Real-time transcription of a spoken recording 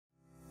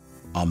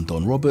I'm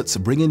Don Roberts,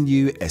 bringing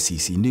you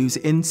SEC News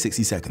in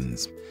 60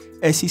 seconds.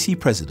 SEC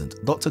President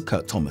Dr.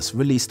 Kurt Thomas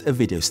released a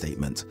video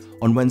statement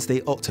on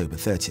Wednesday, October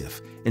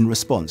 30th, in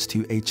response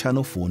to a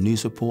Channel 4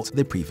 news report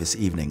the previous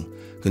evening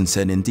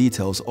concerning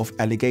details of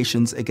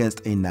allegations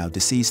against a now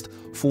deceased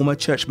former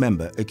church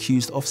member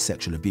accused of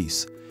sexual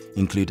abuse,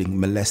 including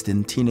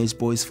molesting teenage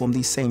boys from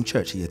the same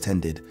church he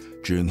attended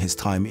during his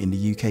time in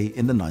the UK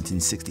in the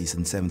 1960s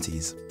and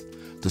 70s.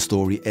 The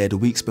story aired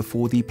weeks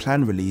before the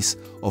planned release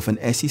of an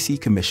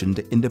SEC-commissioned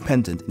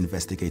independent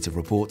investigative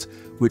report,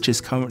 which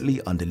is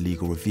currently under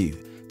legal review,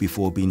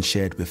 before being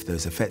shared with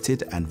those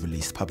affected and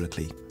released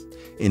publicly.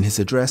 In his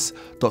address,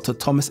 Dr.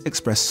 Thomas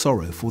expressed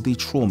sorrow for the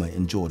trauma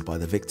endured by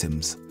the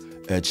victims,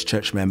 urged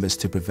church members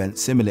to prevent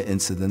similar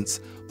incidents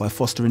by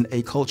fostering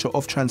a culture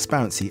of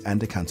transparency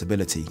and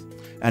accountability,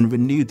 and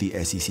renewed the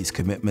SEC's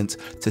commitment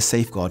to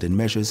safeguarding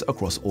measures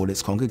across all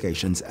its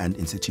congregations and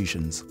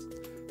institutions.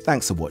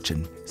 Thanks for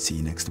watching. See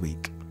you next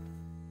week.